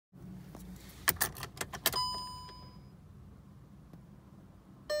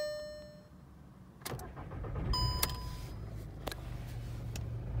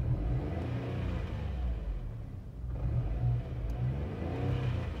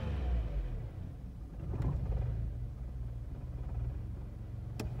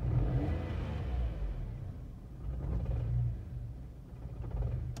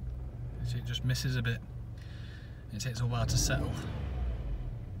just misses a bit. It takes a while to settle.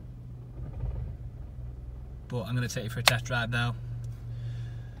 But I'm going to take you for a test drive now.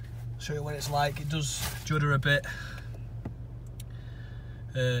 Show you what it's like. It does judder a bit.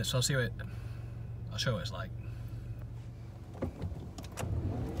 So I'll show you what it's like.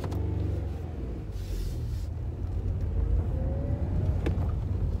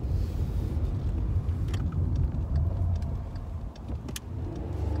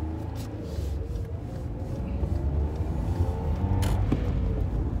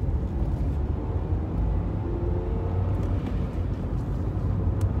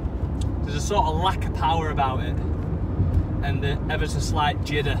 There's a sort of lack of power about it, and the ever so slight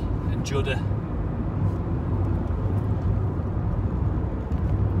jidder and judder.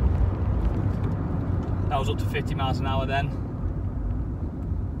 That was up to 50 miles an hour then.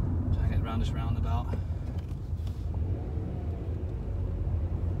 Try and get around this roundabout.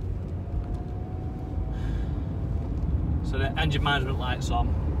 So the engine management light's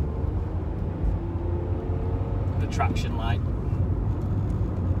on, the traction light.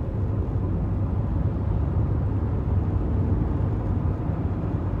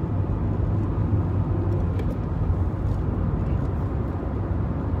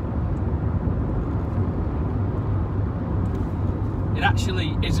 It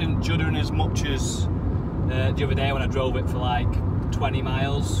actually isn't juddering as much as the other day when I drove it for like 20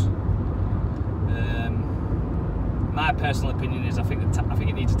 miles. My personal opinion is I think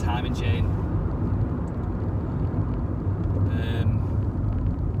it needs a timing chain.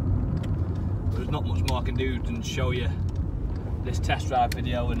 There's not much more I can do than show you this test drive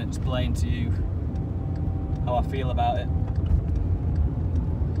video and explain to you how I feel about it.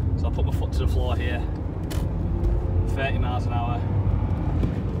 So I'll put my foot to the floor here, 30 miles an hour,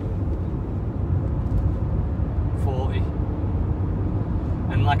 40,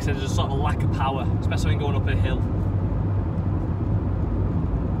 and like I said, there's a sort of lack of power, especially when going up a hill.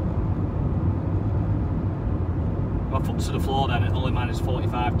 My foot's to the floor then, it only manages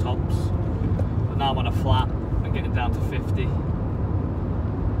 45 tops, but now I'm on a flat and getting down to 50.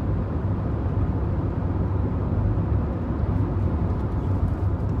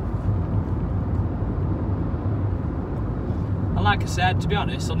 And like I said, to be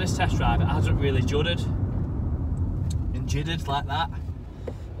honest, on this test drive it hasn't really juddered and jiddered like that,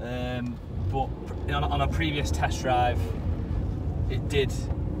 but on a previous test drive it did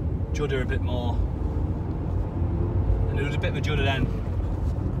judder a bit more, and there was a bit of a judder then.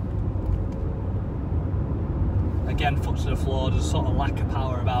 Again, foot to the floor, there's a sort of lack of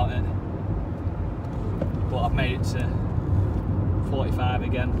power about it, but I've made it to 45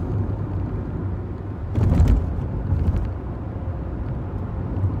 again.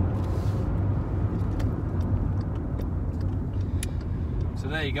 So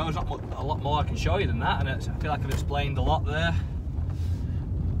there you go, there's not a lot more I can show you than that, and I feel like I've explained a lot there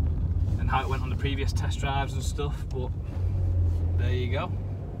and how it went on the previous test drives and stuff, but there you go.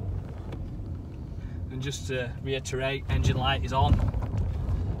 And just to reiterate, engine light is on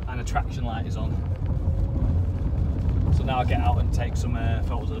and the traction light is on. So now I'll get out and take some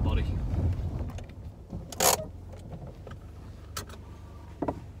photos of the body.